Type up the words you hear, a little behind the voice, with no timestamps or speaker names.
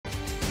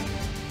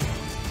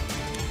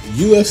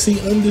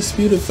UFC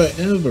Undisputed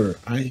forever.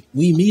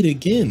 We meet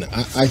again.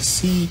 I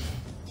see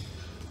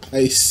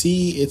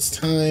it's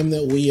time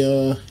that we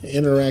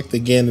interact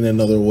again in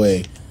another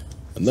way.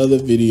 Another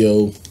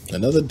video,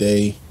 another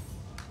day.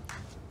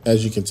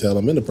 As you can tell,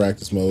 I'm in the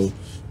practice mode.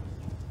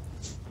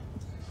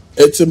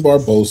 Edson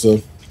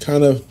Barboza,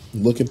 kind of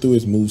looking through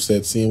his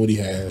moveset, seeing what he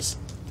has.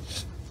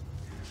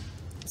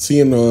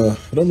 Seeing I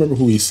don't remember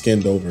who he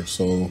skinned over,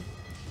 so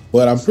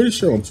but I'm pretty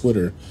sure on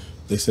Twitter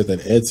they said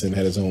that Edson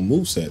had his own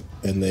moveset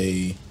and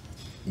they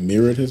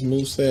mirrored his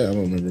moveset. I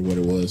don't remember what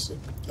it was.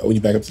 When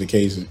you back up to the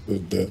cage,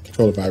 the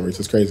controller vibrates.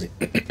 It's crazy.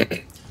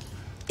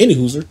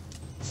 Anywho's,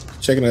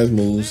 checking out his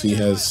moves. He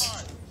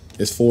has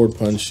his forward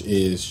punch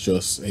is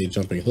just a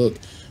jumping hook.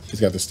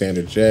 He's got the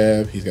standard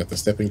jab. He's got the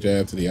stepping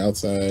jab to the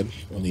outside.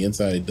 On the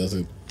inside, it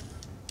doesn't.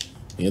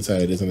 The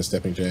inside, it isn't a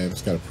stepping jab.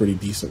 It's got a pretty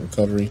decent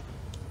recovery.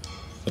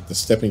 But the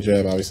stepping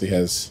jab obviously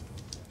has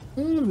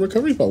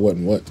recovery about what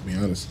and what, to be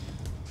honest.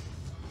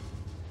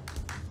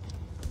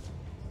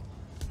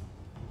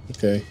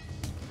 Okay.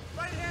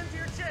 Right hand to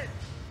your chin.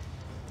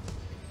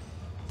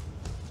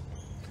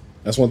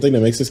 That's one thing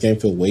that makes this game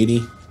feel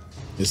weighty.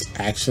 His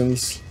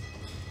actions,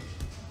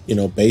 you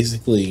know,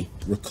 basically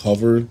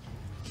recover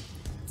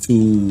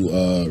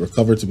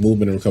to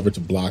movement and recover to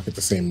block at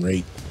the same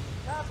rate.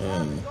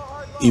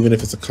 Even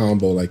if it's a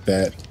combo like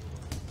that,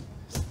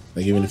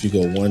 like even if you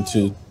go 1,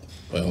 2,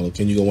 well,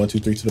 can you go 1, 2,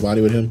 3 to the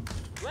body with him?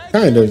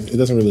 Kind of. It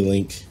doesn't really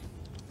link.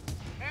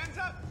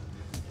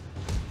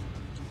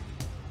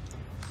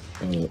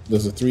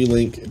 There's a 3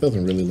 link. It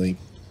doesn't really link.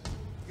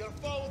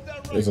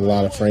 There's a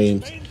lot of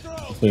frames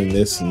between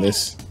this and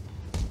this.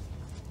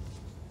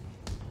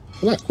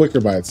 A lot quicker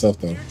by itself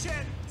though.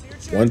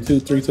 1, 2,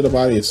 3 to the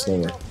body is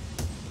slower.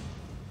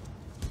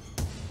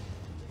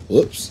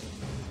 Whoops.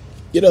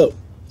 Get up.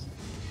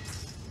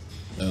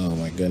 Oh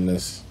my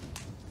goodness.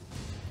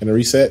 Can I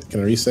reset? Can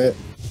I reset?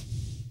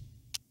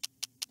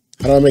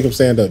 How do I make him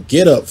stand up?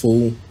 Get up,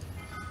 fool.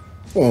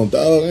 Come on,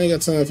 dog. I ain't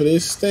got time for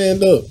this.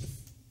 Stand up.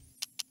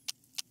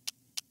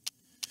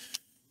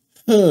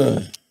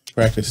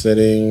 Practice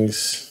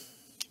settings.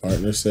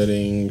 Partner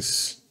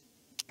settings.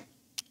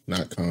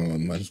 Not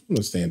calm. I just want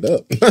to stand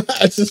up.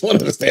 I just want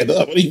to stand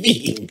up. What do you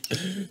mean?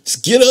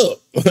 Just get up.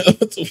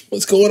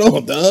 What's going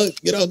on, dog?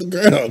 Get off the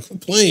ground. I'm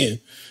playing.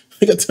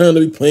 I got time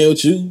to be playing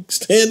with you.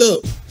 Stand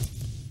up.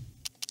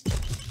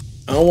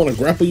 I don't want to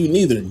grapple you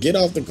neither. Get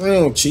off the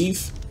ground,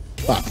 chief.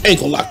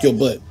 Ankle lock your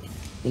butt.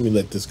 Let me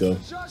let this go.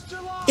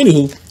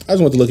 Anywho, I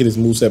just want to look at his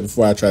moveset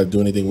before I try to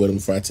do anything with him,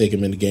 before I take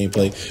him into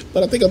gameplay.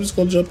 But I think I'm just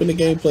going to jump into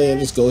gameplay and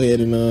just go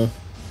ahead and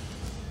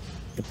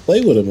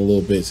play with him a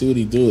little bit. See what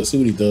he does. See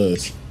what he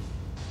does.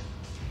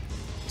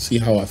 See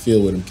how I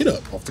feel with him. Get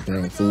up off the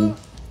ground, fool.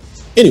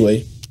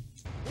 Anyway.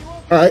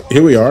 Alright,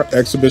 here we are.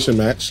 Exhibition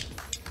match.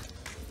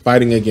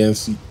 Fighting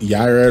against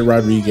Yair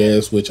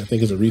Rodriguez, which I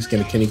think is a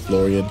reskin of Kenny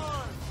Florian.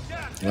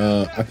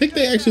 I think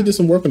they actually did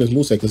some work on his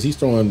moveset because he's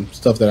throwing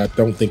stuff that I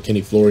don't think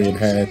Kenny Florian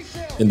had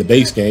in the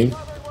base game.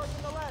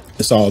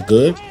 It's all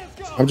good.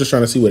 I'm just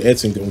trying to see what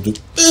Edson gonna do.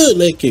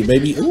 Leg kick,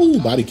 baby. Ooh,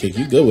 body kick.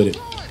 You good with it.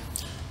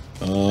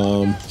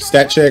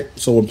 Stat check.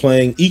 So we're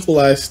playing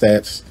equalized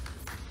stats.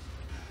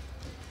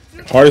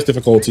 Hardest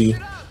difficulty.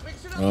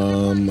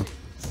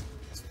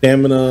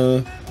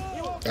 Stamina.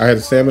 I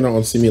had stamina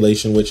on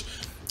simulation, which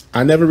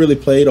I never really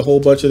played a whole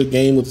bunch of the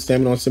game with the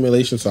stamina on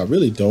simulation, so I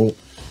really don't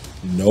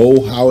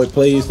know how it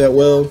plays that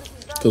well.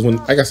 Because when,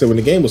 like I said, when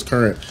the game was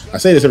current, I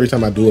say this every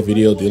time I do a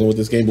video dealing with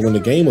this game, but when the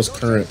game was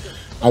current,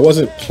 I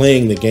wasn't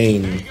playing the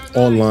game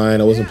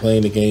online. I wasn't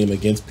playing the game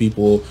against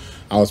people.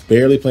 I was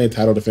barely playing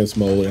title defense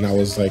mode, and I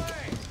was like,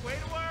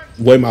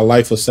 the way my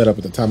life was set up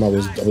at the time, I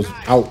was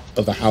out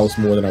of the house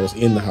more than I was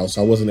in the house.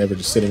 So I wasn't ever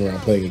just sitting around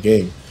playing a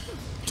game.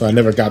 So I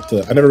never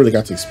really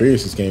got to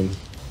experience this game.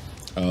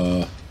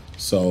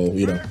 So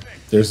you know,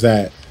 there's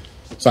that.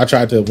 So I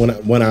tried to,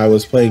 when I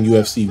was playing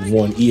UFC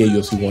 1, EA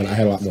UFC 1, I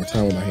had a lot more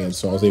time on my hands,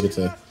 so I was able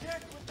to,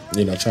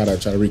 you know, try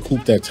to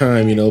recoup that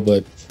time, you know,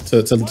 but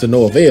to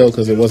no avail,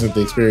 because it wasn't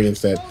the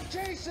experience that,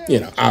 you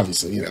know,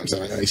 obviously, you know what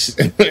I'm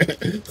saying?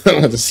 I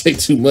don't have to say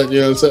too much, you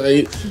know what I'm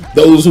saying?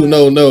 Those who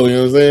know, you know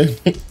what I'm saying?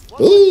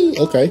 Ooh,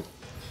 okay.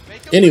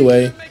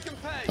 Anyway,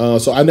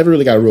 so I never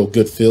really got a real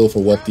good feel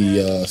for what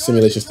the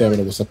simulation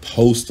stamina was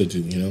supposed to do,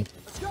 you know?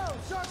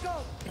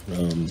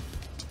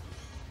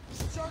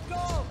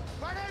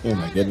 Oh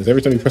my goodness!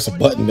 Every time you press a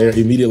button, they're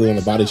immediately on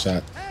the body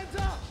shot.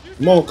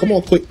 Come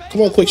on,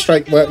 quick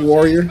strike,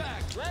 warrior.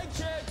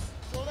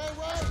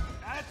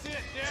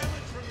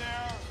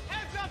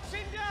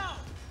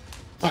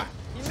 Ah.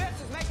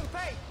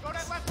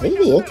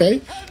 Ooh,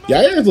 okay.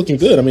 Yair is looking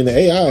good. I mean, the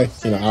AI,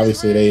 you know,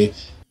 obviously they.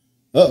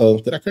 Uh-oh,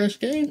 did I crash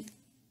the game?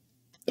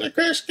 Did I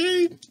crash the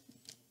game?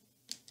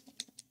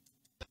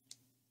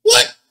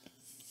 What?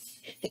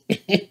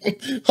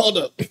 Hold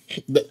up.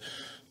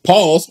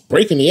 Pause.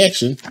 Breaking the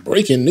action.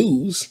 Breaking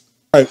news.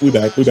 All right, we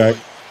back.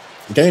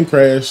 Game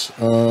crash.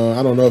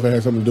 I don't know if it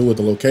has something to do with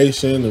the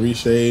location, the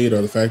reshade,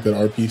 or the fact that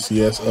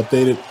RPCS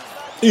updated.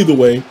 Either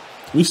way,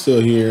 we still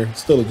here.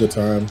 Still a good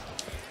time.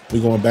 We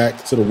going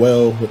back to the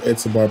well with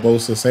Edson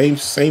Barboza. Same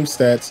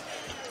stats.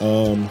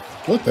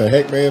 What the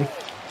heck, man?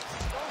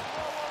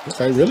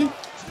 Okay, really?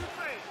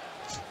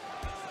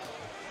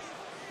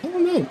 I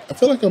don't know. I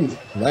feel like I'm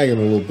lagging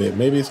a little bit.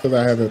 Maybe it's because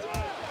I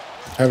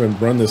haven't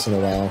run this in a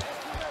while.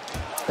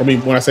 I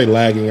mean, when I say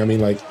lagging, I mean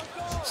like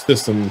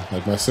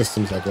my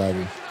system's like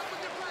lagging.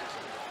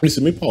 Let me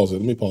see. Let me pause it.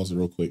 Let me pause it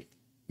real quick.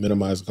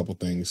 Minimize a couple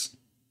things.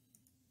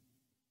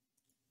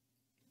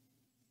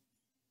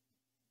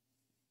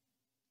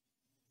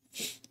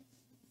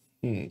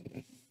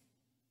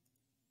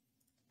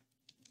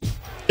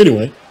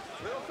 Anyway,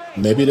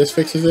 maybe this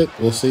fixes it.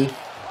 We'll see.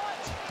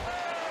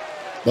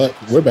 But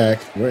we're back.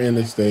 We're in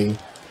this thing.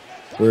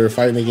 We're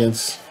fighting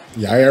against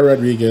Yair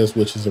Rodriguez,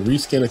 which is a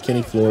reskin of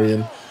Kenny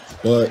Florian.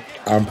 But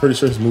I'm pretty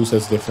sure his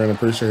moveset's different. I'm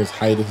pretty sure his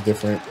height is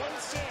different.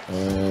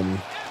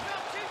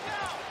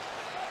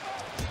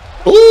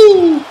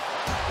 Ooh!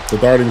 The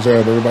darting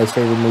jab, everybody's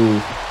favorite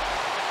move.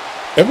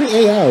 Every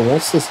AI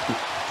wants to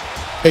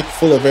take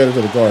full advantage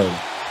of the guard.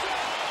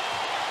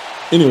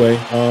 Anyway,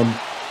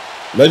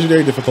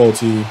 legendary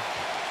difficulty,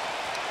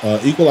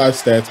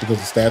 equalized stats because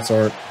the stats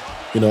aren't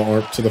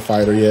to the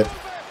fighter yet,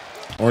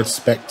 aren't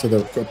spec to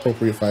the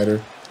appropriate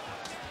fighter.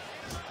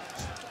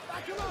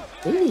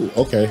 Ooh,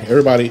 okay.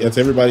 That's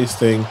everybody's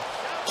thing.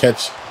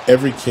 Catch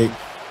every kick.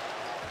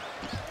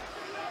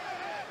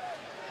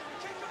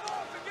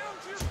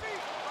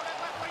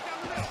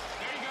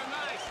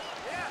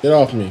 Get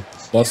off me,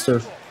 Buster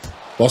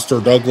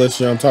Douglas.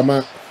 You know what I'm talking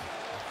about?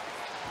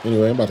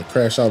 Anyway, I'm about to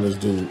crash out this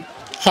dude.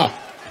 Ha!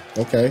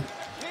 Okay.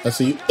 I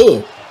see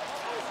you.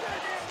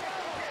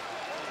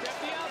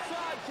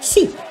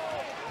 Soup.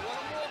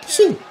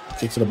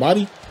 Kick to the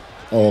body.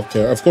 Oh,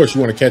 okay. Of course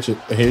you want to catch it.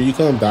 Here you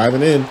come,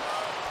 diving in.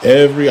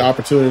 Every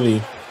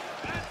opportunity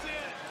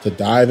to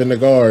dive in the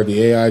guard,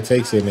 the AI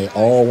takes it, and they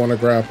all want to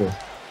grapple.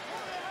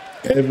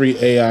 Every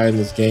AI in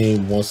this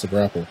game wants to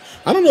grapple.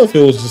 I don't know if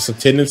it was just a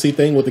tendency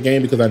thing with the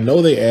game, because I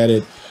know they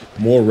added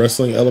more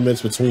wrestling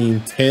elements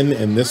between 10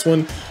 and this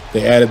one.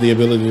 They added the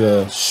ability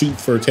to shoot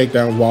for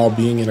takedowns while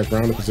being in a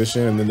grounded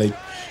position, and then they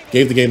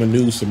gave the game a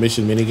new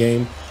submission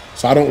minigame.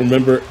 So I don't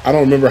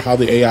remember how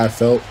the AI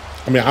felt.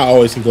 I mean, I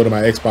always can go to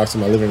my Xbox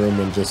in my living room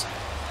and just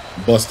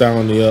bust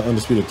down the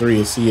Undisputed 3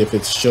 and see if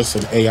it's just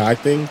an AI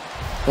thing.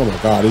 Oh my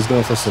God, he's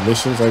going for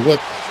submissions. Like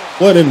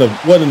what in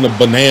the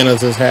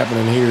bananas is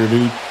happening here,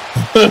 dude?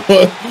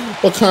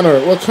 what kind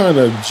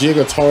of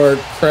jigatard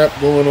crap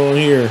going on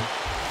here?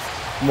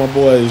 My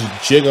boy is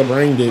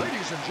jigga-brained it.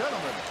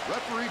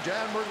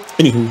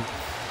 Anywho,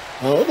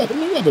 we're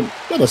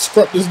about to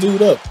scrub this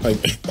dude up. Like,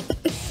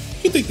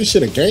 you think this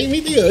shit a game?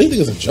 He think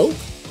it's a joke?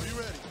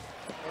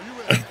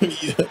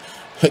 Yeah.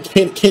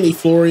 Kenny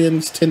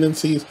Florian's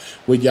tendencies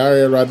with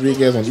Yair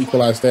Rodriguez on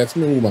equalized stats. Let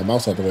me move my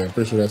mouse out the way. I'm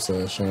pretty sure that's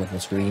showing up on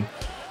screen.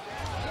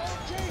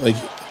 Like,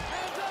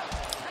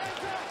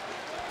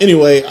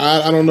 anyway,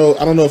 I don't know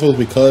if it was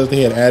because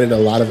they had added a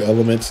lot of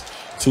elements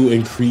to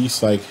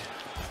increase like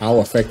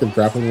how effective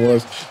grappling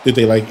was. Did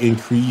they like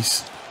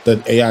increase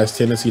the AI's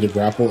tendency to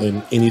grapple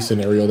in any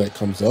scenario that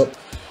comes up?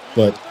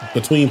 But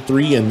between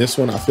 3 and this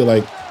one, I feel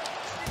like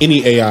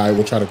any AI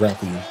will try to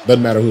grapple you.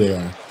 Doesn't matter who they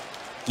are.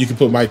 You can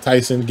put Mike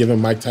Tyson, give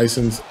him Mike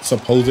Tyson's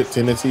supposed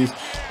tendencies,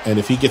 and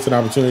if he gets an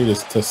opportunity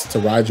to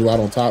ride you out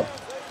on top,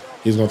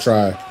 he's gonna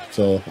try.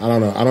 So I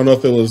don't know. I don't know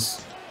if it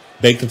was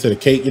baked into the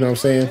cake. You know what I'm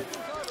saying?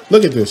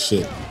 Look at this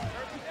shit.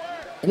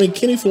 I mean,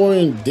 Kenny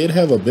Florian did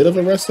have a bit of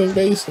a wrestling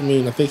base. I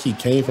mean, I think he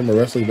came from a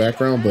wrestling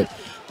background, but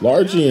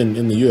largely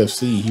in the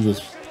UFC,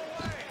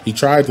 he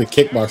tried to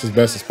kickbox as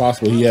best as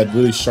possible. He had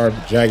really sharp,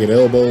 jagged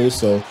elbows,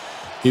 so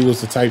he was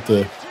the type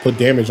to put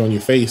damage on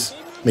your face,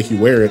 make you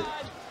wear it.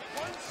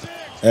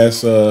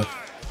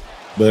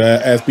 But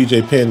as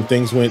BJ Penn,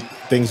 things went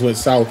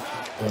south.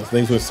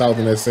 Things went south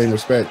in that same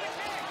respect.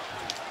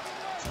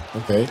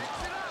 Okay,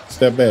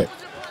 step back.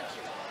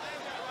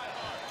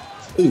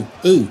 Ooh.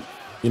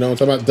 You know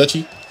what I'm talking about,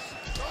 Dutchy?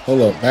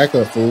 Hold up, back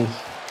up, fool.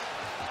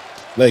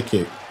 Leg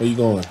kick. Where you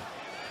going?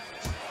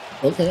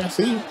 Okay, I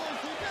see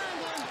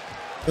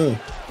you.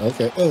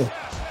 Okay.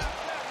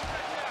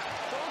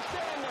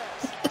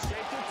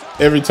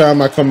 Every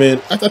time I come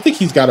in, I think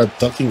he's got a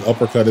ducking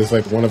uppercut as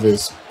like one of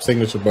his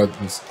signature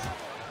buttons.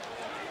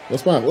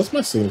 What's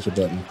my signature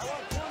button?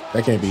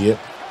 That can't be it.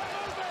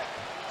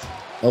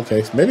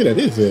 Okay, so maybe that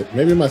is it.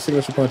 Maybe my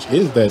signature punch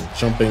is that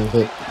jumping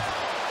hook.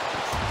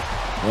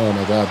 Oh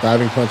my God,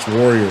 diving punch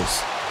warriors.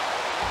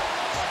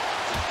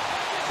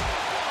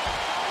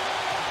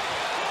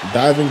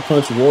 Diving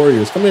punch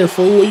warriors. Come here,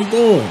 fool. Where you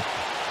going?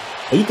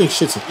 Oh, you think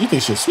shit's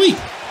sweet?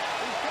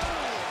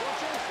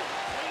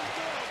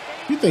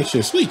 You think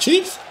shit's sweet,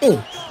 Chief?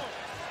 Oh.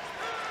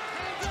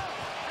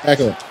 Back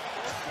up.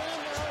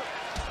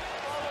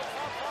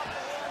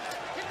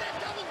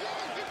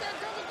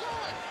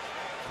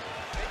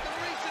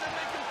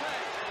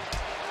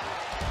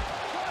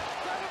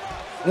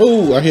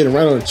 Ooh, I hit him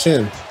right on the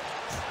chin.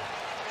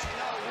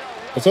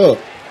 What's up?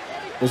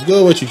 What's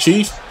good with you,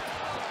 Chief?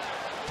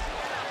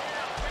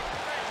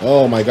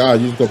 Oh my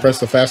God, you just go press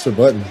the faster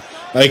button.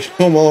 Like,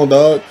 come on,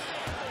 dog.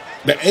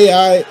 The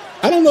AI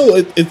I don't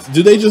know.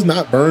 Do they just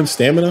not burn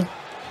stamina?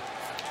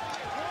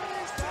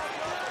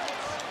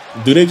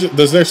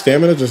 Does their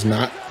stamina just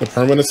not, the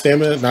permanent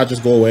stamina, not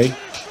just go away?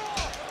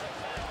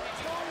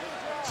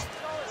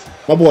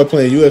 My boy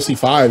playing UFC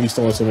 5, he's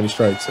throwing so many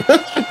strikes.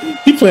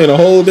 He playing a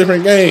whole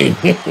different game.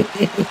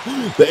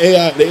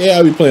 The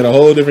AI be playing a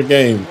whole different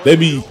game. They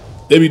be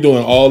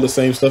doing all the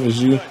same stuff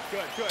as you,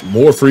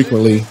 more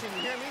frequently,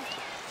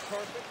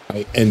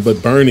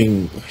 but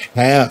burning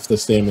half the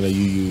stamina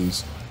you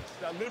use.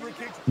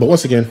 But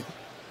once again,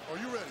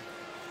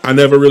 I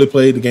never really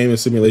played the game in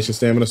simulation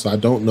stamina, so I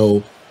don't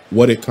know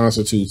what it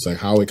constitutes, like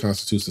how it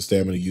constitutes the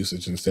stamina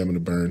usage and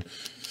stamina burn.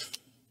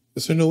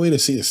 Is there no way to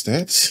see the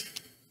stats?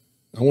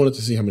 I wanted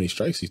to see how many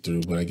strikes he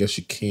threw, but I guess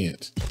you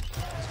can't.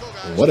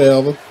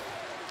 Whatever.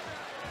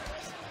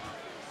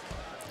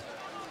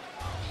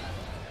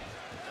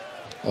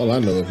 All I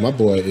know is my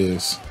boy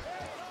is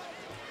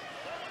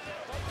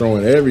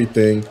throwing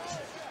everything.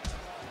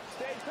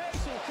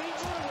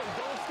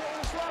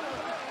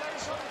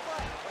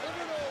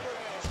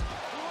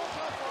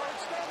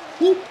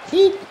 Whoop,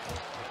 whoop,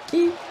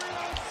 whoop.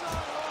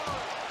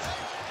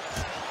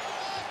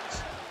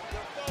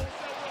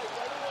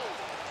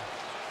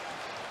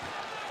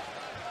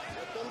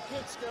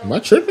 Am I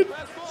tripping?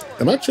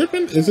 Am I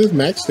tripping? Is his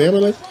max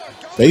stamina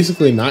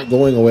basically not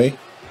going away?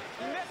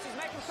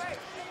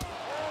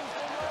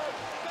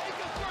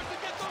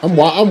 I'm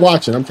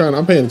watching. I'm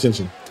paying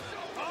attention.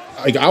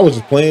 Like I was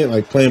just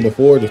playing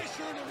before, just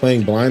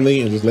playing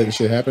blindly and just letting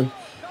shit happen.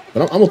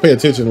 But I'm gonna pay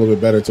attention a little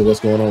bit better to what's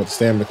going on with the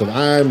stamina because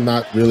I'm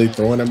not really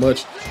throwing that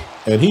much,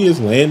 and he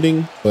is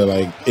landing. But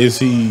like, is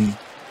he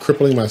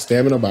crippling my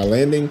stamina by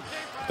landing?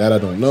 That I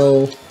don't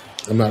know.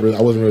 I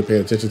wasn't really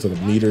paying attention to the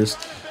meters.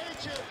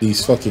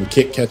 These fucking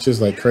kick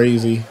catches like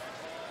crazy.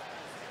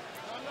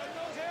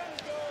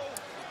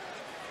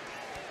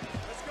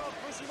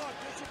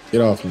 Get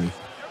off me.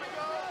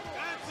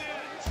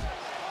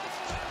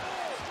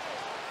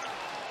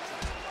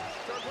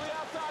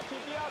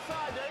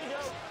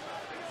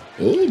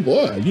 Oh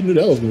boy, you knew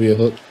that was gonna be a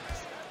hook.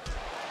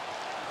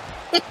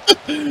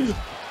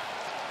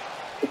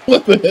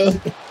 What the hell?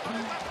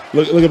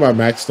 Look at my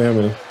max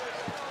stamina.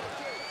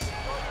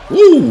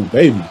 Woo,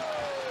 baby.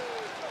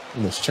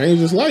 Almost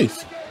changed his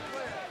life.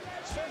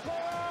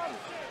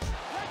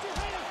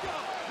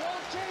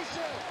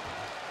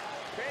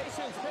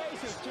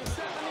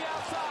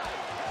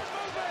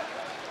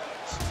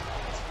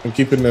 I'm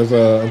keeping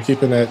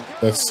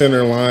that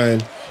center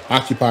line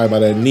occupied by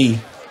that knee.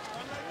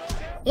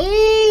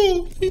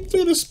 Oh, he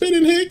threw the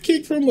spinning head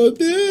kick from a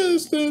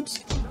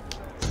distance.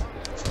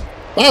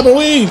 Bob and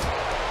weave.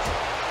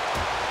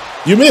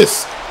 You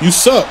miss. You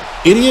suck,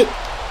 idiot.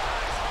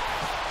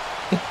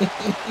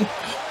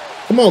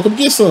 Come on, come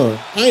get some.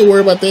 I ain't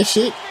worried about that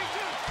shit.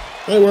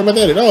 I ain't worried about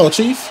that at all,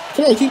 Chief.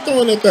 Come on, keep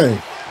throwing that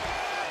thing.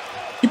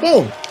 Keep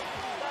on.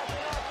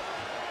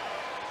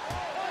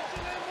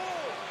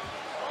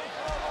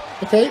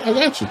 Okay, I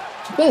got you.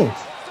 Keep on.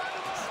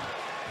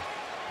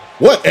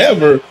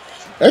 Whatever.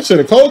 That should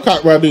have cold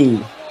cocked my dude.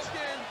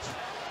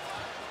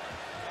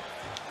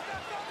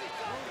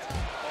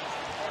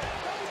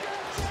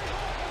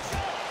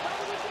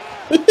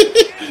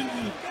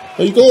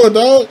 Where you going,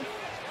 dog?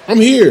 I'm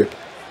here.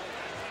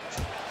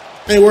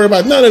 I ain't worried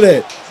about none of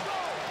that.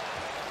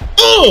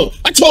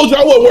 I told you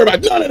I wasn't worried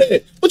about none of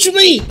that. What you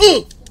mean?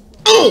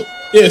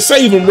 Yeah,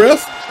 save him,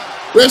 ref.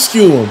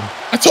 Rescue him.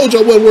 I told you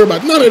I wasn't worried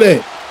about none of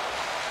that.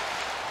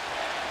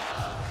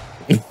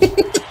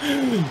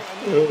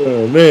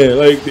 Oh, man,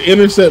 like the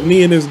intercept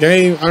knee in this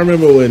game, I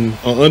remember when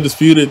on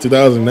Undisputed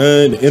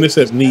 2009, the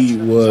intercept knee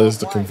was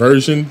the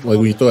conversion. Like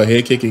when you throw a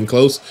head kick in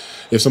close,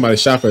 if somebody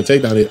shot for a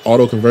takedown, it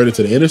auto-converted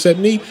to the intercept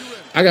knee.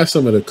 I got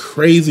some of the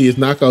craziest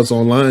knockouts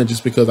online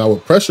just because I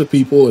would pressure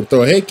people and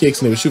throw head kicks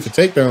and they would shoot for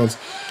takedowns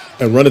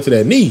and run into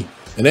that knee.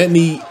 And that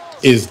knee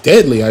is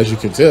deadly, as you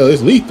can tell.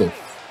 It's lethal. You know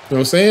what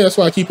I'm saying? That's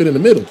why I keep it in the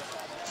middle.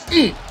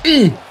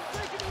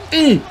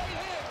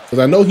 Because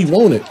I know he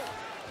won it.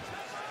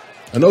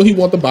 I know he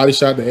want the body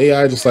shot. The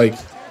AI just like,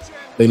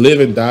 they live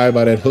and die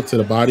by that hook to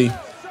the body.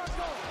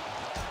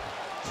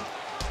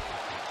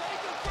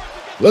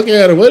 Look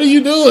at him. What are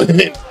you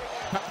doing?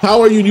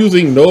 How are you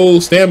using no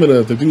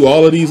stamina to do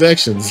all of these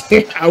actions?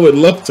 I would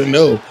love to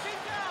know.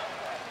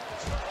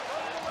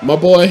 My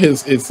boy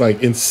it's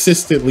like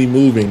insistently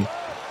moving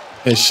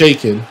and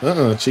shaking.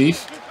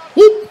 Chief.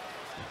 Whoop.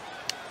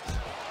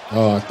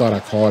 Oh, I thought I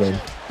caught him.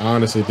 I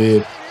honestly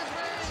did.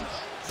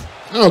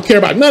 I don't care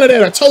about none of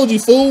that. I told you,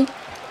 fool.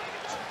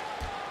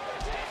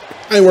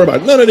 I ain't worried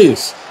about none of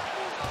this.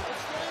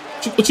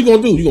 What you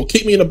gonna do? You gonna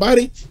kick me in the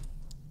body?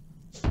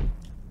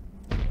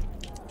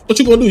 What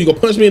you gonna do? You gonna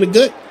punch me in the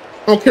gut?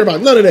 I don't care about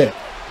none of that.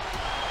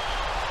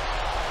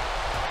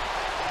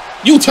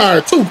 You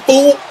tired too,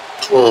 fool.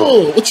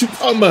 Oh, what you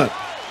talking about?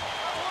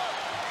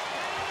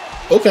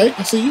 Okay,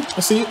 I see you. I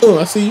see you.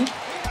 I see you.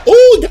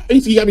 Oh,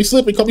 he got me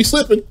slipping. Caught me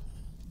slipping.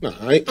 Nah,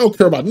 I don't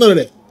care about none of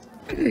that.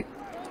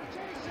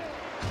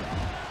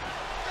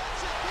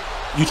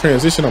 You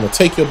transition, I'm gonna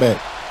take your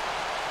back.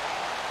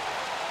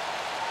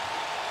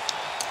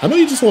 I know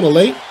you just want to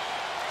lay.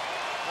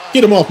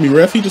 Get him off me,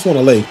 ref. He just want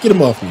to lay. Get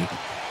him off me.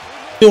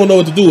 He don't know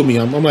what to do with me.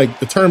 I'm like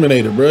the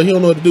Terminator, bro. He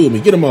don't know what to do with me.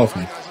 Get him off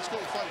me.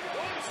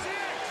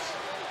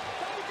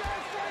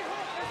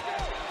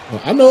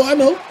 I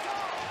know.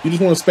 You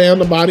just want to spam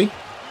the body.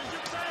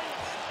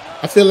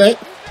 I feel that.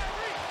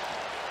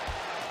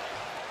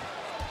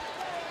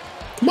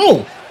 Come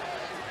on.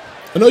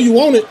 I know you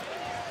want it.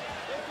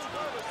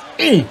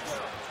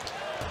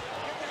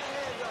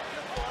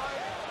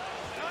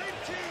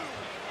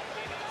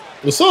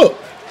 What's up?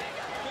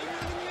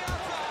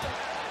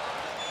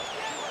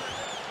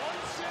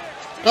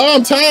 Oh,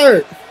 I'm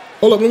tired.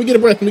 Hold up. Let me get a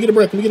breath.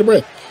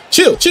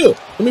 Chill.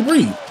 Let me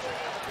breathe.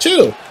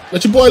 Chill.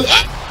 Let your boy.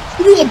 Ah,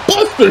 you a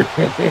buster.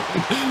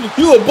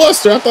 You a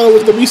buster. I thought it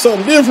was going to be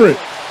something different.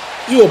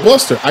 You a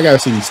buster. I got to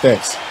see these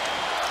stats.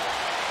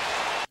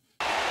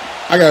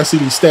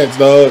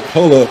 Dog.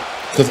 Hold up.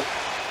 Because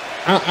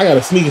I got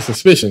a sneaking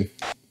suspicion.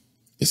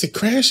 Is it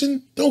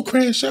crashing? Don't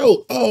crash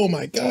out. Oh,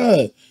 my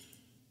God.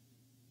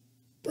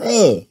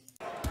 Bruh.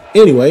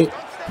 Anyway,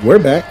 we're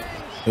back.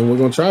 And we're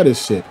going to try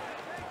this shit.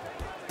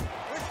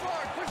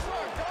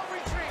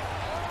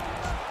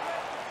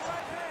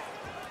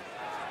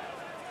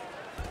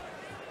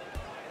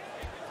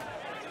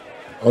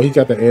 Oh, he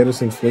got the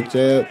Anderson flick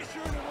jab.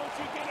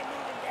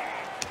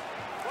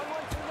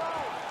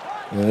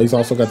 Yeah, he's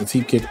also got the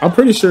teep kick. I'm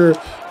pretty sure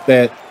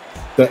that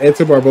the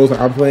Edson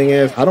Barboza I'm playing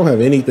as, I don't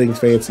have anything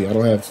fancy. I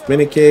don't have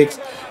spinning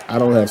kicks. I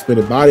don't have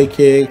spinning body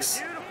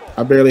kicks.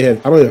 I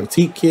don't have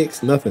teep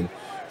kicks, nothing.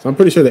 So I'm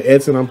pretty sure the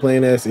Edson I'm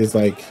playing as is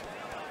like,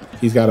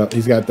 he's got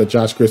the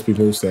Josh Crispy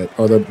moveset,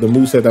 or the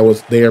moveset that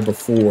was there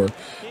before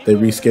they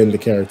reskinned the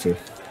character.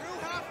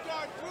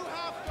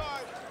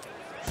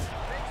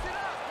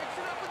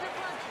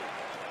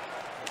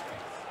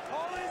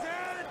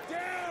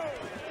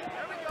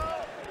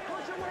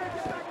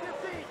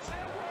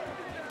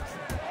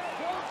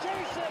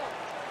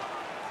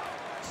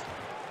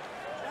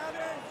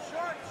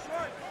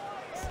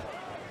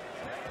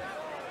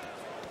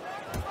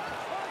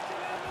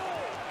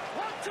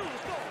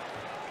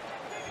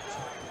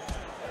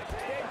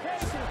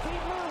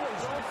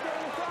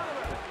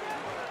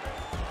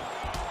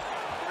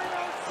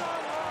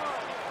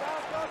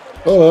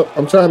 Hold up,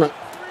 I'm trying to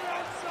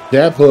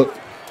jab hook.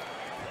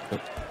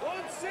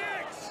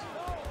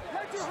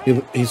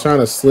 He's trying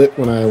to slip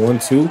when I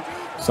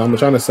 1-2, so I'm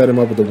trying to set him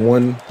up with the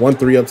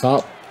 1-3 up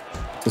top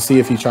to see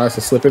if he tries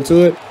to slip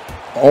into it.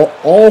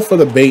 All for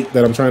the bait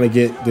that I'm trying to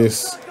get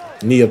this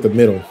knee up the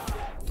middle.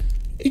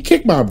 He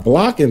kicked my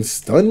block and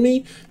stunned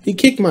me. He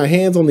kicked my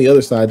hands on the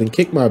other side, then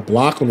kicked my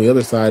block on the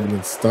other side and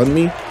then stunned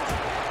me.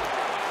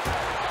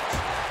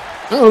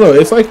 I don't know.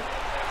 It's like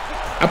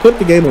I put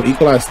the game on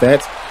equalized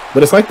stats,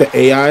 but it's like the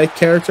AI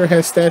character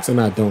has stats and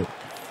I don't.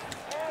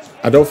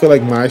 I don't feel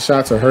like my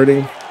shots are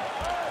hurting.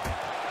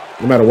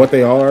 No matter what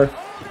they are,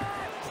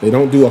 they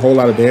don't do a whole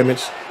lot of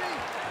damage.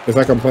 It's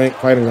like I'm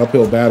fighting an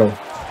uphill battle.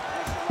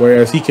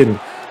 Whereas he can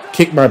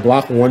kick my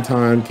block one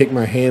time, kick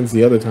my hands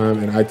the other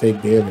time, and I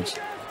take damage.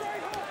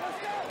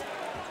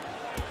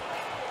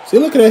 See,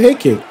 look at that head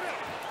kick.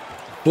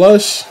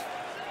 Flush,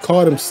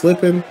 caught him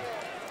slipping.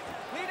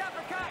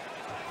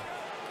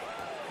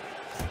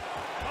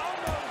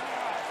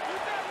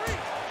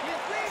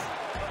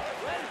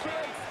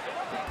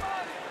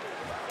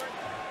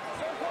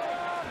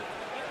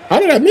 How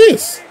did I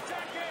miss?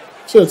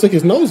 Should have took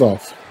his nose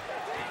off.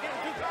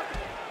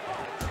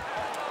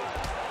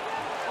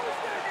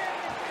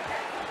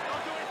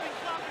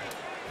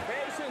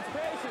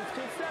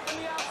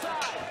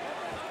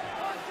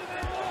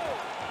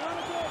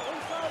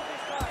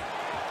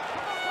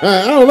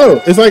 I don't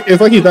know. It's like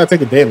he's not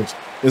taking damage.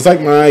 It's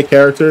like my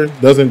character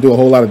doesn't do a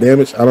whole lot of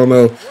damage. I don't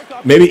know.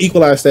 Maybe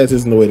equalized stats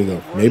isn't the way to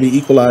go.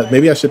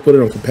 Maybe I should put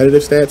it on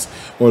competitive stats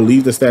or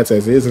leave the stats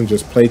as is and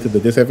just play to the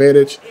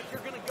disadvantage.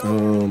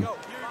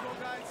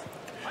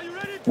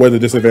 Where the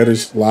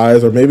disadvantage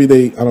lies, or maybe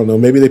I don't know.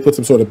 Maybe they put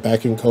some sort of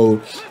backing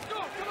code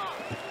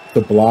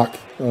to block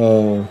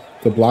the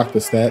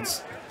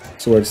stats,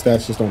 so where the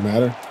stats just don't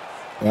matter.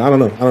 But I don't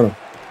know.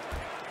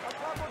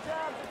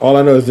 All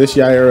I know is this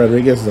Yair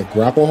Rodriguez is a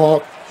grapple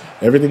hawk.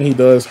 Everything he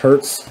does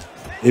hurts.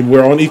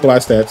 We're on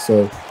equalized stats,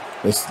 so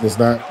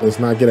let's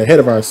not get ahead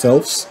of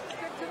ourselves.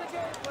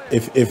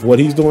 If what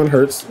he's doing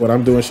hurts, what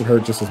I'm doing should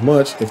hurt just as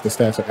much if the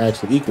stats are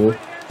actually equal.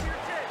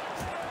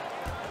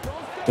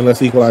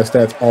 Unless equalized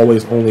stats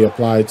always only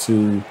apply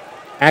to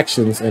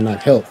actions and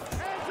not health.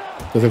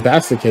 Because if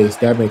that's the case,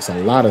 that makes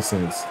a lot of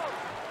sense.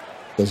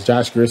 Because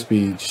Josh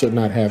Crispy should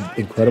not have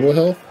incredible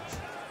health.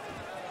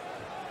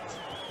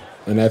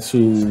 And that's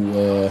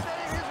who...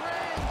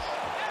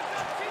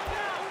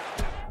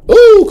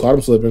 Ooh! Caught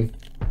him slipping.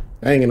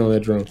 Banging on that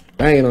drum.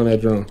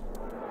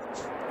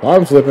 Caught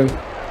him slipping.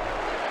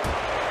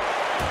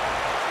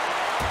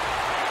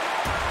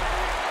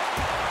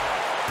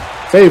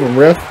 Save him,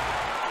 ref.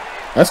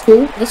 That's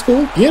cool.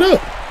 Get up.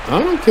 I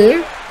don't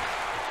care.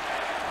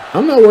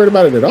 I'm not worried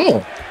about it at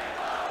all.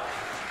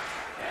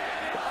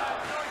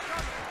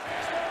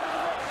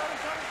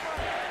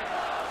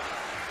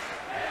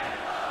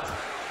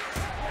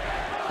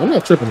 I'm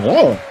not tripping at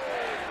all.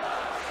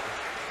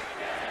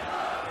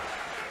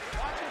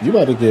 You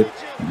about to get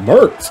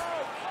murked.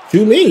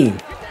 You mean?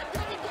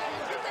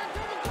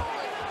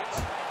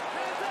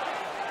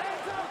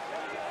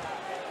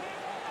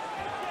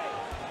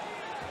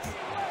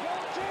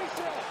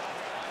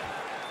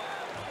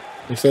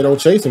 They say don't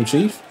chase him,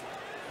 Chief.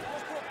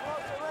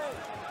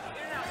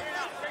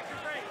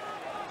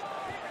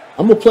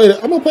 I'm gonna play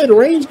the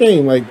range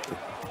game. Like,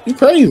 you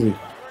crazy.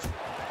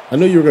 I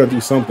knew you were gonna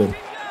do something.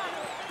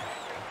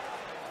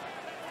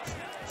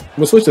 I'm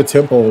gonna switch the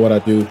tempo of what I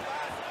do.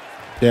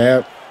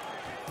 Jab.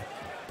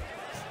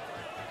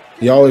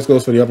 He always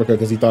goes for the uppercut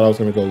because he thought I was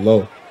gonna go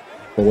low.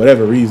 For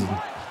whatever reason.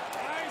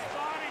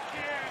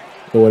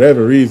 For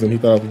whatever reason, he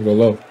thought I was gonna go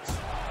low.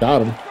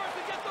 Got him.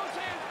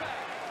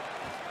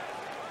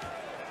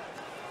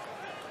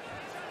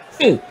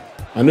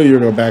 I knew you were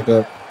gonna back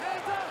up.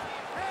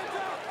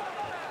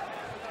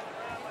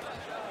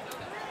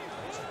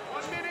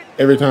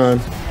 Every time.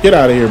 Get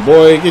out of here,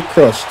 boy. Get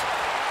crushed.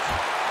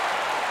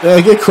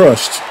 Yeah, get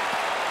crushed.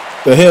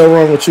 The hell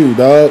wrong with you,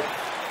 dog?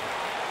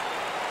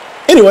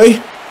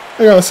 Anyway,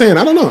 like I was saying,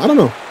 I don't know. I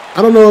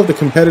don't know if the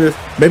competitive.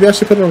 Maybe I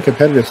should put it on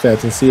competitive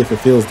stats and see if it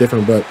feels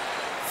different. But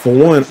for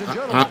one,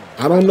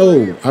 I don't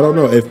know. I don't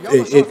know if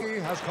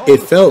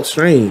it felt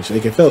strange.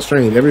 Like, it felt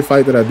strange. Every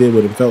fight that I did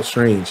with him felt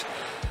strange.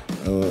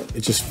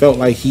 It just felt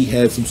like he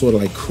had some sort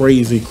of like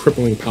crazy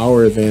crippling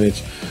power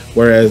advantage,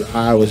 whereas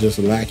I was just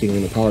lacking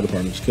in the power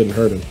department. Just couldn't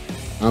hurt him.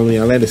 I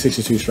mean, I landed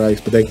 62 strikes,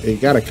 but they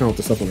got to count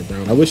the stuff on the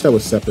ground. I wish that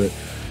was separate.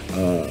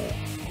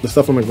 The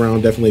stuff on the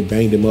ground definitely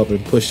banged him up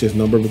and pushed his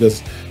number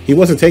because he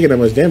wasn't taking that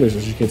much damage,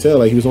 as you can tell.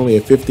 Like, he was only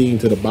at 15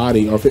 to the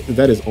body, or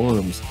that is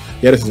arms.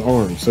 Yeah, that's his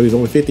arms. So he's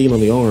only 15 on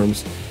the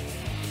arms.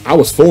 I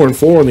was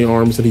 4-4 on the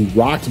arms, and he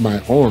rocked my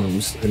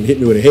arms and hit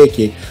me with a head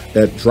kick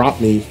that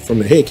dropped me from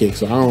the head kick.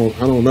 So I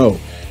don't know.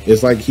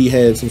 It's like he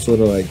had some sort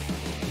of like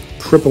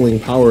crippling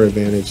power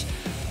advantage,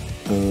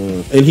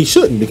 and he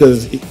shouldn't,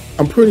 because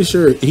I'm pretty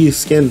sure he's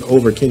skinned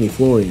over Kenny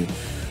Florian.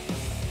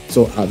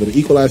 So the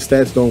equalized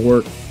stats don't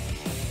work.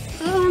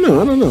 I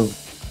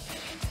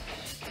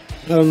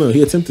don't know.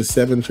 He attempted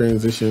 7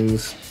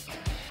 transitions.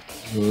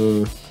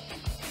 I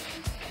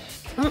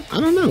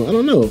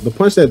don't know. The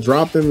punch that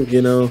dropped him,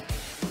 you know,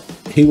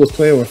 he was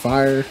playing with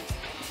fire.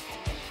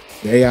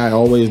 The AI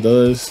always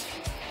does.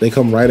 They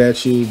come right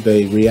at you.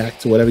 They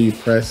react to whatever you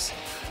press.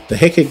 The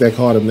head kick that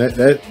caught him,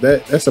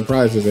 that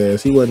surprised his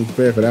ass. He wasn't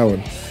prepared for that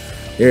one.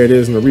 There it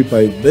is in the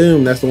replay.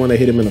 Boom! That's the one that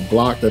hit him in the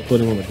block that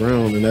put him on the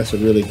ground, and that's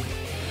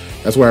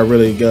where I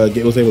really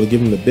was able to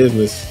give him the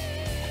business.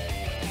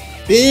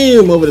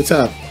 Boom! Over the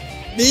top.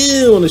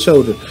 Boom! On the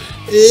shoulder.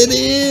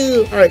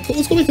 Boom! All right, cool.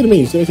 Let's go back to the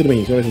menus. We're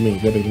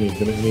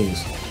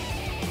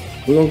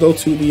gonna go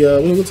to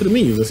the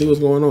menus and see what's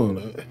going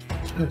on.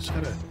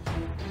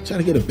 Try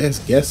to get a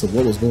best guess of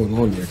what was going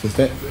on there, because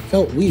that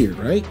felt weird,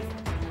 right?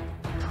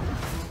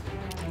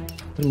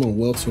 I'm on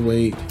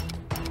welterweight.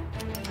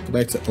 Go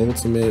back to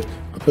ultimate.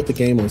 I put the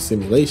game on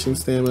simulation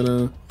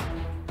stamina,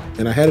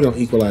 and I had it on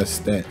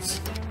equalized stats.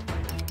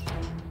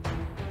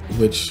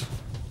 Which,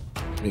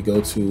 let me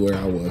go to where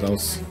I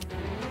was.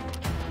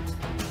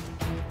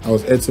 I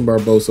was Edson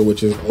Barboza,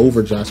 which is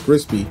over Josh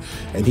Crispy,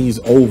 and he's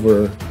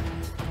over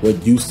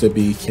what used to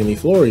be Kenny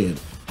Florian.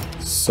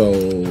 So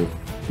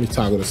let me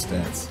toggle the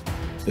stats.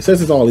 It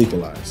says it's all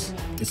equalized.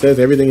 It says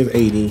everything is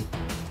 80,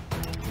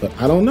 but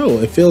I don't know.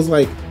 It feels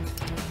like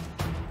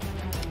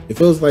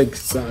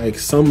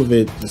some of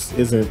it just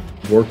isn't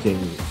working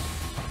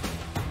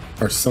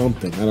or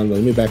something. I don't know.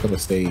 Let me back up a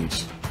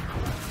stage.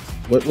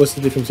 What's the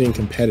difference between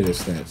competitive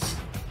stats?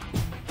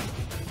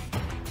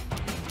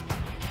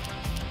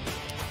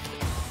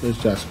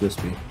 There's Josh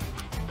Crispy.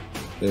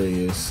 There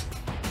he is.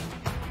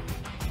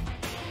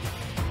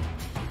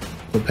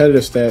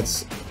 Competitive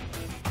stats.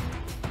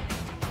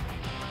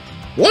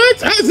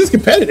 What? How is this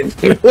competitive?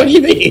 What do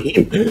you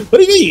mean? What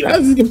do you mean? How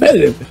is this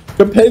competitive?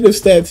 Competitive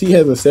stats, he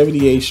has a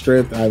 78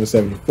 strength, I have a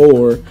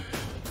 74.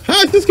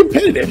 How is this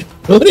competitive?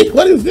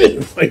 What is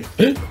this? Like,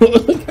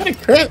 what kind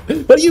of crap?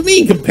 What do you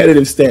mean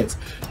competitive stats?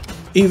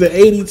 He's an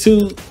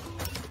 82.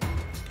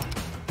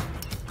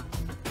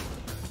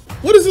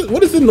 What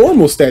is the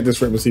normal stat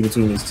discrepancy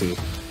between these two?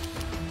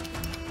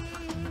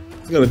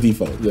 It's gonna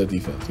default. It's gonna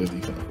default.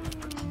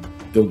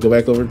 Go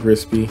back over to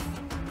Crispy.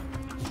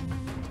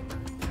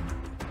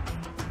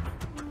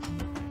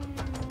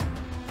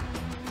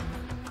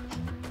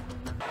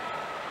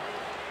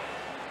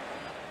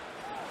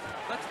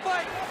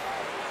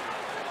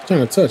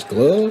 Trying to touch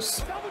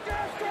gloves.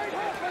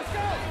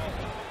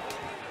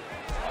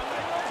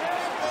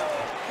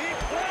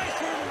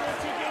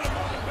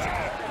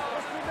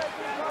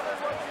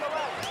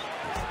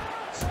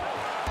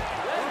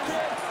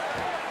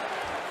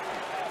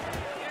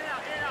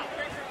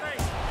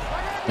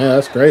 Yeah,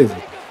 that's crazy.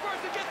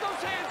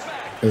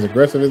 As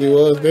aggressive as he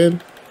was then.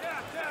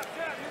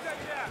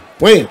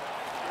 Win.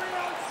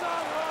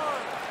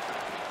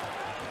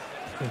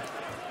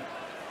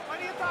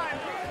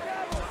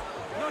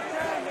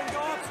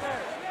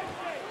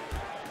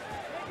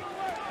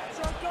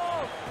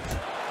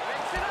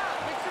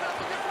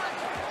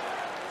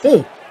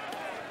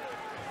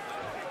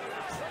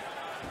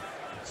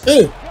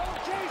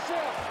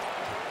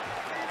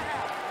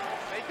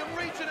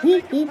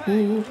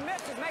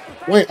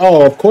 Wait,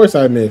 oh, of course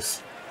I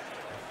miss.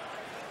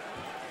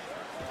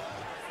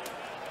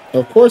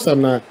 Of course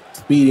I'm not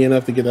speedy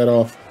enough to get that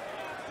off.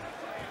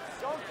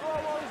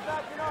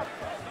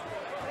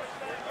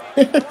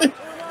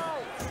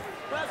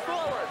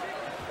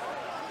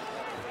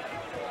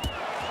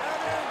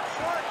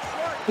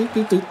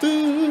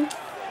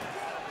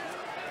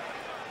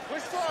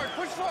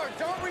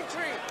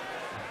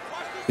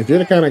 If you're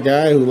the kind of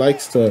guy who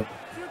likes to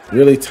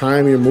really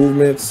time your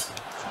movements,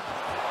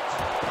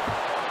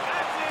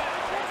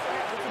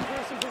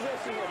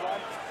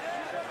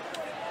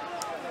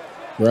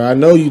 bro, I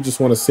know you just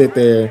want to sit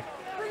there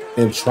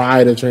and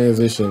try to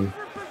transition.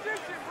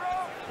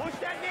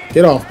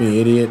 Get off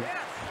me, idiot.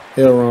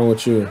 Hell wrong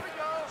with you.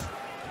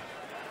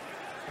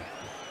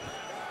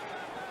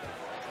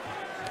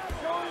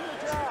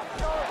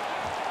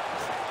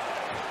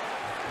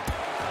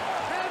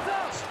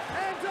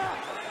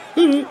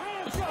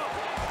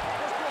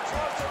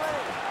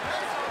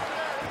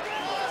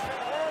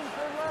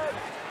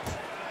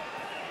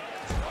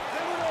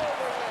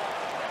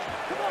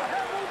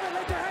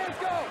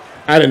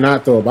 I did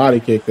not throw a body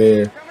kick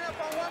there.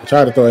 I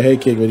tried to throw a head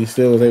kick, but he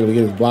still was able to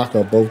get his block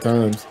up both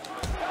times.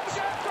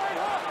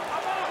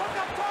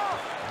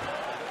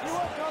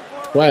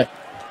 What?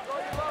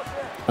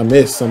 I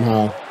missed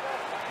somehow.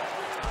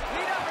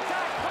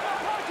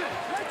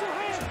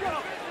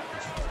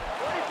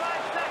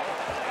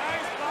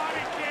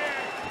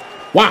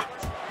 Wow.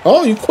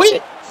 Oh, you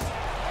quit.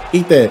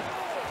 Eat that.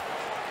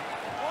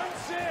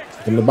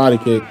 And the body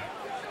kick.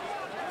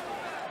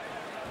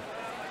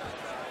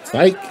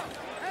 Psych.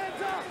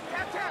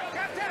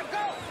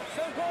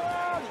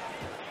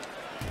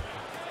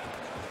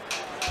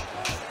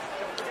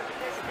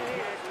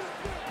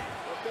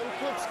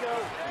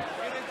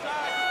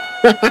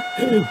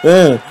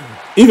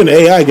 Even the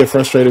AI get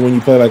frustrated when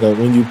you play like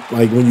when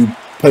you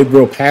play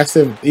real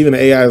passive. Even the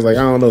AI is like,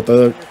 I don't know,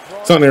 thug,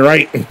 something ain't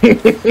right.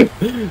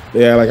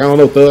 Yeah, like I don't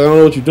know, thug, I don't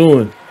know what you're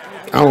doing.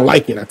 I don't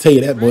like it. I tell you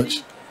that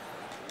much.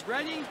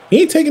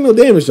 He ain't taking no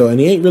damage though,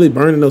 and he ain't really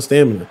burning no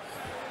stamina.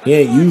 He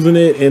ain't using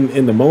it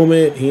in the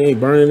moment. He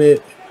ain't burning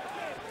it.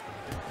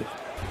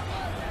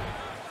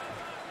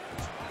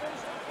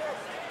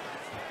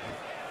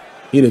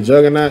 He the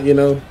juggernaut, you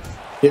know.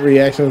 Hit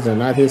reactions are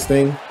not his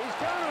thing.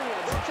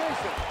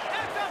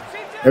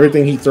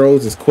 Everything he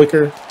throws is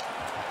quicker.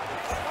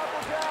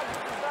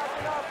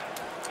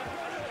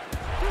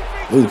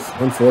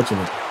 Oof,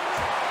 unfortunate.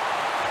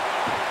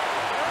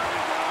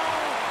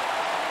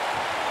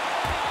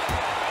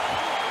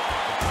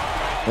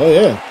 Oh,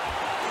 yeah.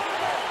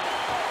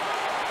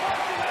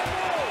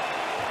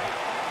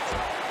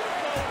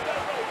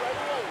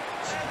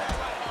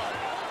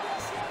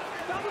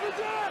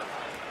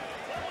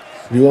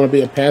 If you want to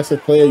be a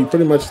passive player, you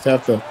pretty much just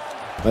have to,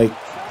 like,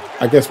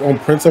 I guess on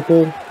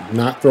principle,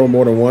 not throw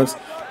more than once,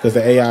 because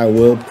the AI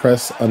will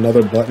press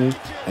another button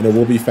and it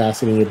will be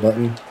faster than your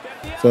button.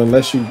 So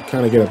unless you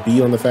kind of get a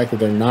beat on the fact that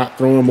they're not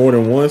throwing more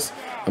than once,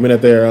 I mean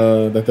that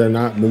they're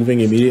not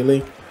moving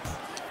immediately,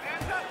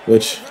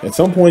 which at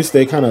some points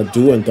they kind of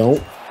do and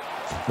don't.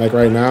 Like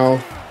right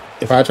now,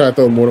 if I try to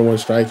throw more than one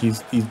strike, he's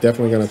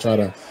definitely gonna try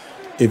to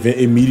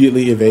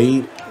immediately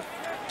evade,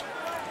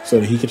 so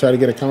that he can try to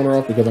get a counter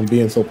off because I'm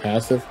being so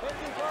passive.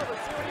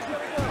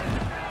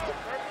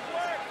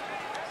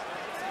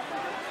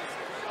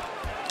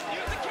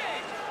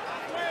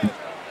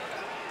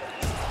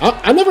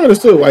 I never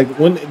understood, like,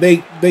 when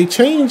they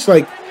changed,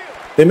 like,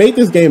 they made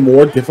this game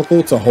more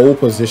difficult to hold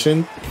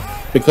position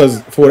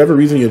because for whatever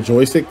reason your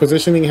joystick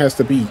positioning has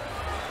to be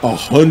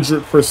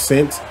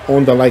 100%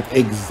 on the, like,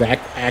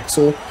 exact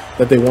axle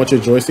that they want your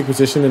joystick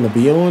positioning to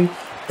be on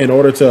in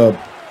order to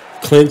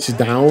clinch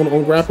down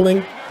on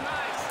grappling.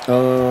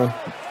 I'm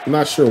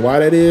not sure why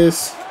that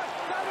is.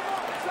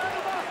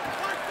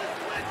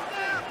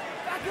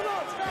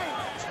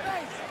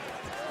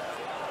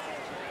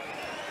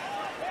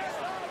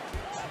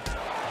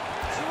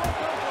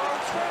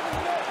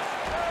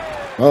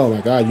 Oh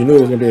my God, you knew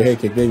it was gonna be a head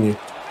kick, didn't you?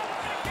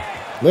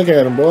 Look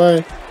at him,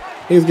 boy.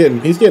 He's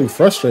getting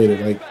frustrated.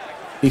 Like,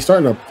 he's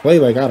starting to play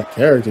like out of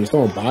character. He's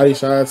throwing body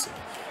shots,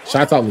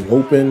 shots out in the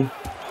open,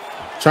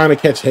 trying to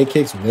catch head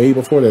kicks way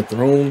before they're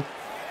thrown.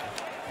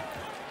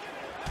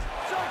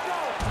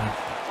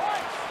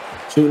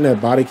 Shooting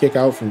that body kick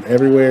out from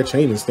everywhere,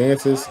 changing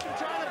stances.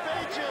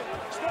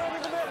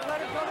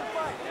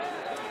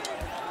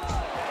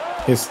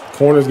 His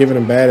corner's giving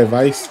him bad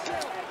advice.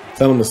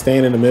 Tell him to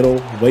stand in the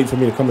middle, wait for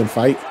me to come and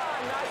fight.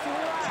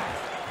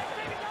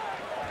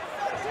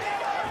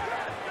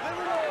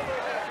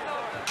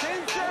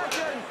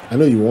 I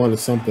knew you wanted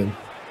something.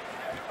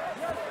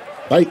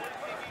 Fight.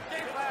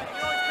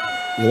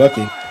 You're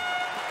lucky.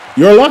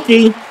 You're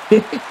lucky.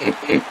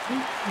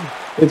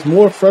 It's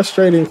more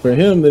frustrating for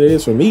him than it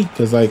is for me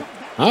because, like,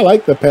 I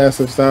like the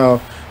passive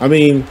style. I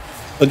mean,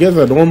 against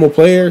a normal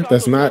player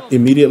that's not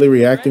immediately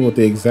reacting with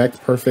the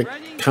exact perfect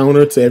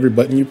counter to every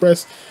button you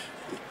press,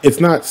 it's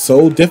not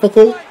so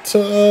difficult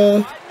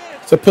to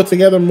to put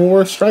together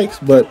more strikes,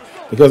 but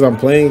because I'm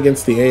playing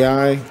against the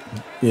AI,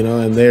 you know,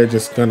 and they're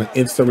just gonna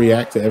insta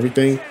react to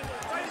everything,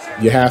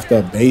 you have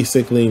to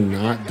basically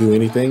not do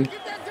anything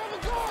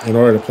in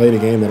order to play the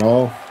game at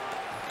all.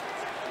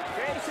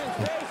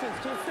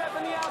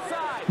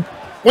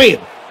 Wait.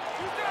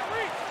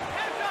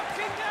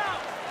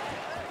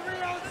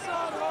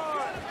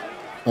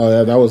 Oh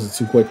yeah, that was a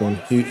too quick one.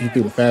 He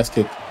threw the fast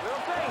kick.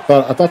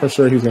 I thought for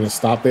sure he was gonna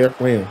stop there.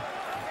 Wham.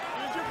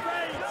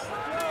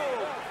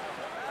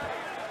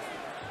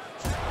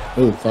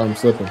 Ooh, thought him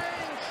slipping.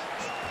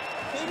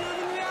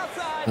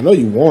 I know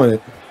you want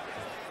it.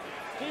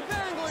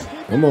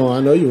 Come on,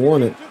 I know you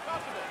want it.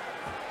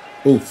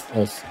 Oof,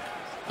 I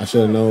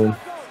should have known.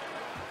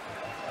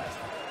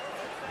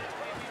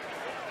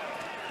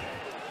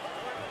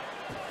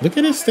 Look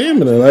at his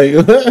stamina. Like,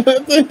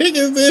 what the heck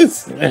is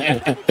this?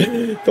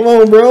 Come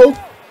on, bro.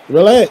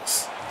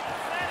 Relax.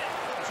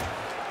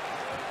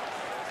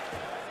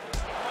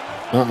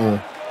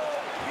 I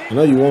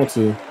know you want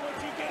to.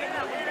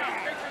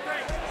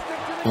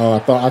 Oh,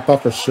 I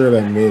thought for sure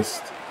that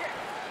missed.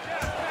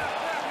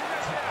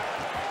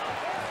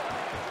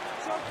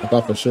 I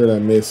thought for sure that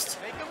missed.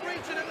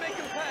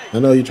 I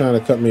know you're trying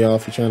to cut me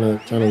off. You're trying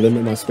to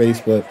limit my space,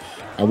 but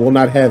I will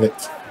not have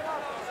it.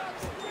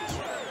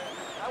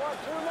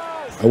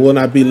 I will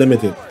not be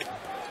limited.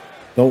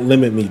 Don't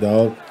limit me,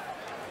 dog.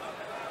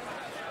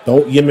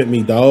 Don't limit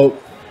me, dog.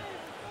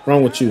 What's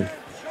wrong with you?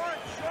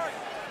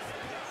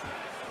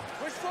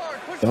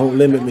 Don't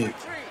limit me.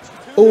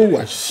 Oh,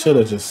 I should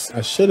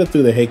have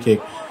threw the head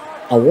kick.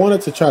 I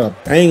wanted to try to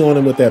bang on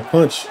him with that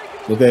punch.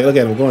 Look at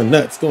him going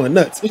nuts, going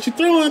nuts. What you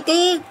throwing,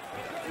 thug?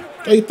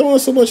 Why you throwing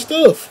so much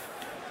stuff?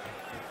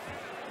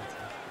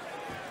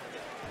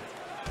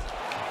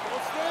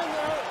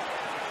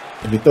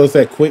 If he throws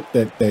that quick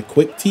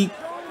teep,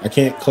 I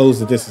can't close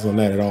the distance on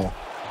that at all.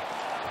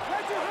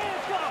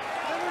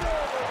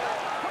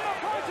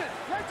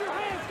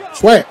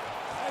 Swat.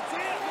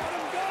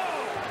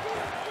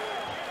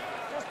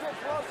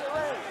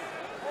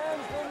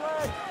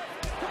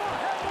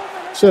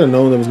 Should have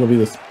known there was going to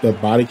be the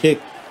body kick,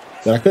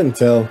 but I couldn't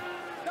tell.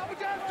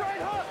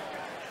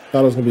 Thought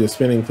it was going to be the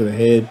spinning to the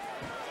head.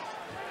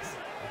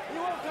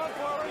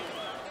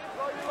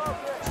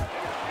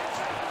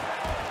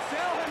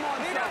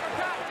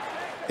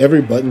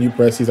 Every button you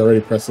press, he's already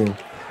pressing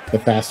the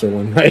faster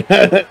one.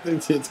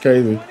 It's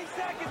crazy.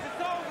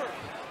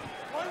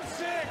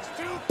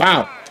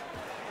 Wow.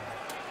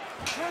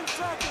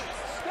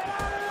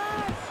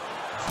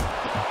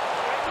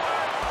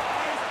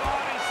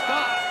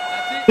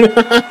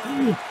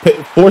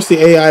 Force the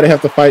AI to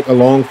have to fight a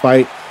long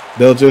fight.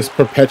 They'll just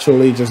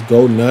perpetually just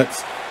go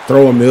nuts,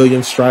 throw a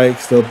million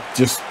strikes. They'll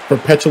just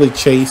perpetually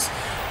chase.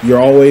 You're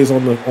always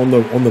on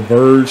the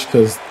verge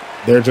because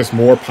they're just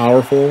more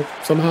powerful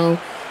somehow.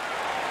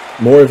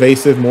 More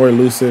evasive, more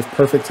elusive,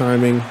 perfect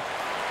timing.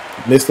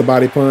 Missed the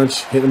body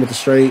punch, hit him with the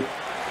straight.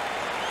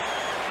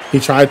 He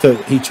tried to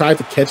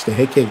catch the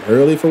head kick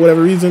early for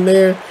whatever reason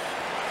there.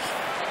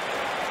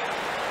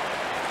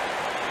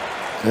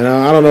 And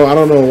I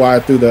don't know why I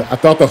threw I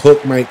thought the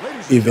hook might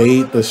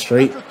evade the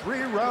straight. Let's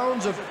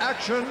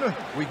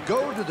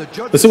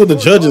see what the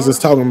judges is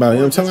talking about. You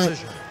know what I'm talking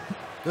about?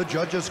 The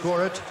judges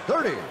score it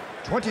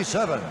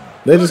 30-27.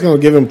 They're just gonna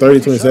give him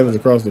 30-27s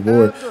across the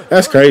board.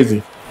 That's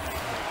crazy.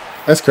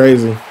 That's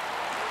crazy.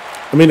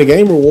 I mean, the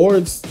game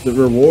rewards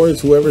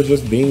whoever's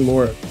just being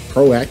more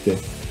proactive.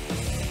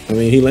 I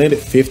mean, he landed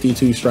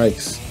 52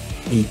 strikes.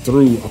 He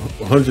threw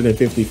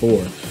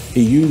 154.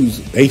 He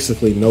used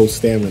basically no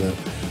stamina.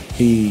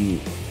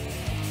 He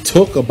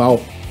took 3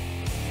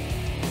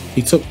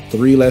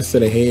 less to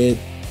the head.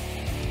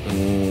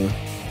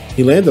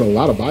 He landed a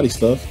lot of body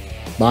stuff,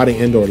 body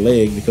and or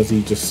leg, because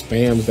he just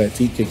spams that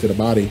teep kick to the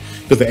body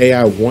because the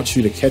AI wants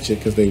you to catch it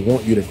because they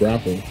want you to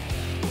grapple.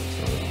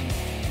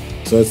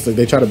 So it's like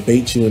they try to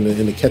bait you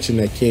into catching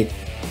that kick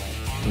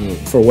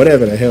for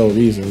whatever the hell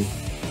reason.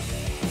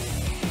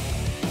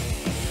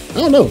 I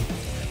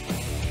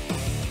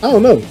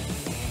don't know.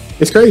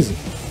 It's crazy.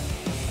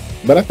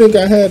 But I think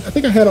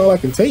I had all I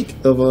can take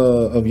of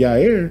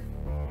Yair.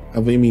 I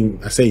mean,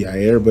 I say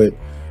Yair, but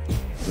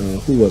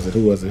who was it?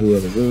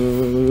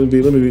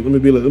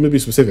 Let me be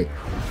specific.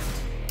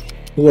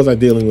 Who was I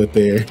dealing with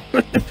there?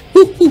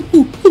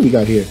 Who we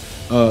got here?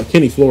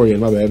 Kenny Florian.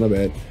 My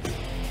bad.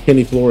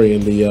 Kenny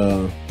Florian,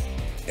 the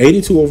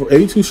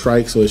 82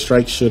 strikes, so his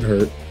strikes should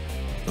hurt.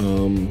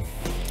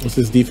 What's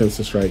his defense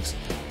to strikes?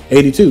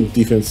 82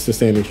 defense to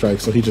standing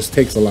strikes, so he just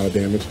takes a lot of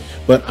damage.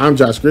 But I'm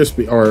Josh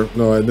Grisby, or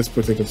no, in this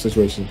particular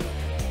situation,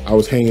 I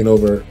was hanging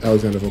over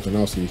Alexander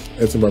Volkanovski,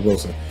 Edson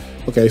Barboza.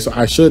 Okay, so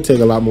I should take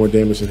a lot more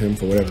damage than him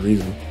for whatever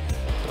reason.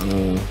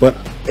 But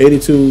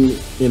 82,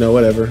 you know,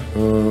 whatever.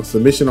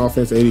 Submission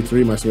offense,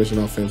 83, my submission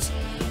offense.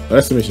 Oh,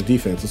 that's submission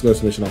defense. Let's go to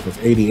submission offense,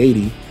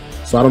 80-80.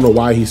 So I don't know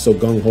why he's so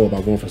gung-ho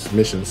about going for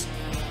submissions.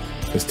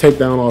 His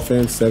takedown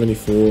offense,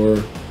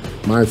 74.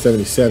 Mine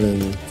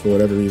 77 for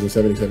whatever reason,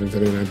 77,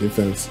 79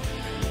 defense.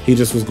 He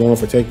just was going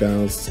for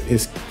takedowns.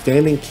 His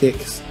standing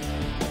kicks,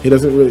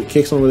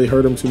 kicks don't really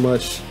hurt him too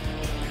much.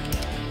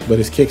 but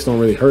his kicks don't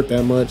really hurt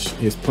that much.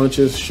 His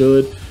punches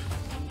should.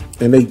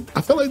 And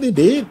I felt like they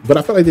did, but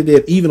I felt like they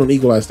did even on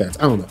Equalized stats.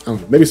 I don't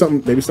know. Maybe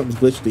something's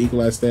glitched with the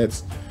Equalized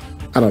stats.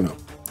 I don't know.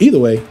 Either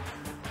way,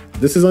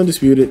 this is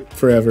Undisputed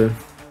forever.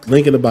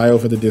 Link in the bio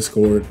for the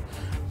Discord.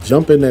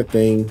 Jump in that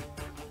thing.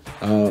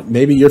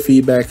 Maybe your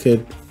feedback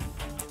could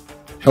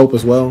help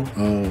as well.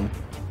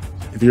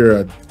 If you're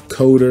a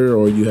coder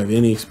or you have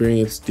any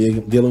experience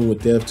dealing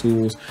with dev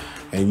tools,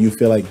 and you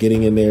feel like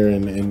getting in there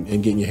and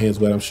getting your hands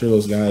wet, I'm sure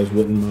those guys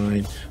wouldn't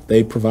mind.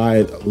 They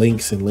provide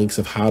links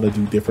of how to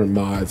do different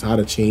mods, how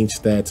to change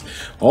stats,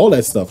 all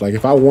that stuff. Like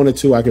if I wanted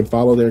to, I could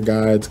follow their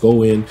guides,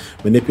 go in,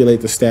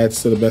 manipulate the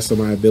stats to the best of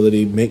my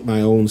ability, make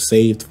my own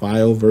saved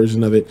file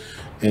version of it,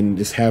 and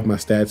just have my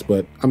stats.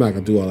 But I'm not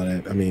gonna do all of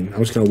that. I mean,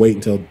 I'm just gonna wait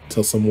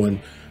until someone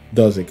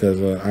does it,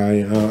 because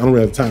I don't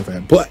really have time for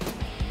that. But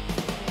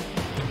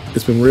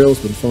it's been real,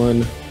 it's been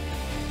fun.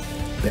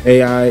 The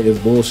AI is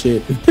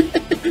bullshit.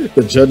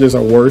 The judges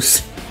are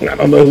worse. I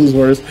don't know who's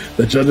worse.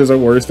 The judges are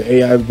worse. The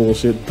AI is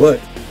bullshit. But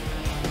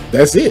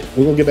that's it.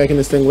 We're gonna get back in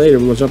this thing later.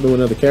 We're gonna jump in with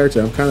another character.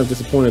 I'm kind of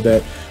disappointed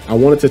that I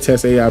wanted to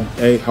test AI.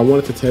 I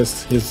wanted to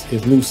test his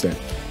moveset.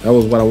 That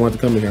was what I wanted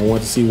to come in here. I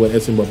wanted to see what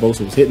Edson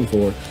Barboza was hitting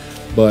for,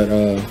 but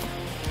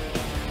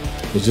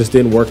it just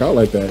didn't work out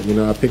like that. You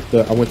know,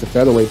 I went to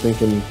featherweight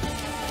thinking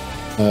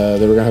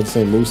they were gonna have the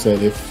same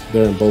moveset if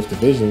they're in both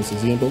divisions.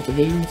 Is he in both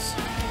divisions?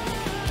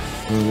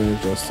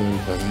 Justin,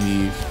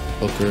 Aziz,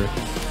 Hooker,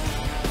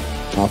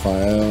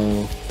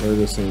 Raphael,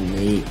 Ferguson,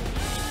 Nate,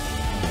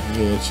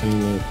 yeah,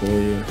 Chandler,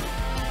 Warrior.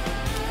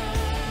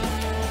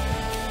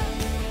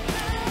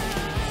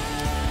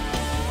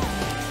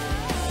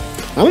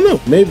 I don't know.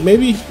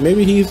 Maybe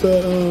he's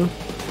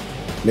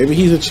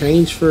a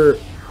change for.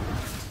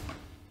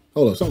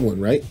 Hold on, something went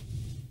right.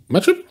 Am I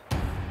tripping?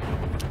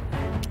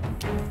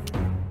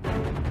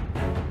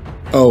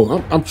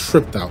 Oh, I'm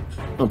tripped out.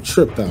 I'm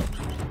tripped out.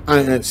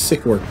 I had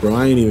sick work, bro.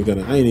 I ain't even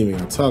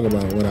gonna talk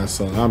about what I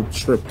saw. I'm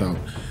tripped out.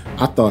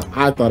 I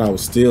thought I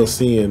was still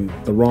seeing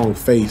the wrong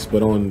face,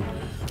 but on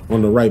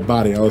the right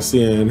body, I was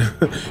seeing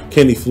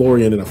Kenny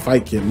Florian in a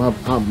fight kit.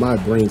 My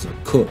brains are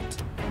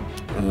cooked.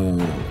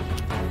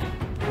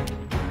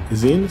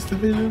 Is he in this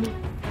division?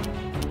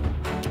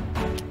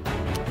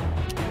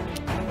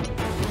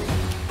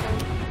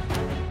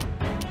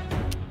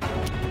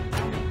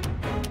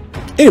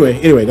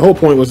 Anyway, the whole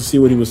point was to see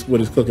what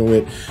he's cooking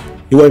with.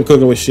 He wasn't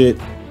cooking with shit.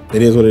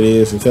 It is what it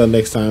is. Until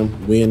next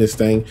time, we in this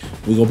thing.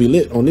 We're gonna be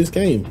lit on this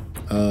game.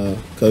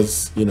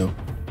 Cause you know,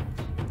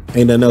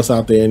 ain't nothing else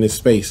out there in this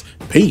space.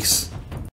 Peace.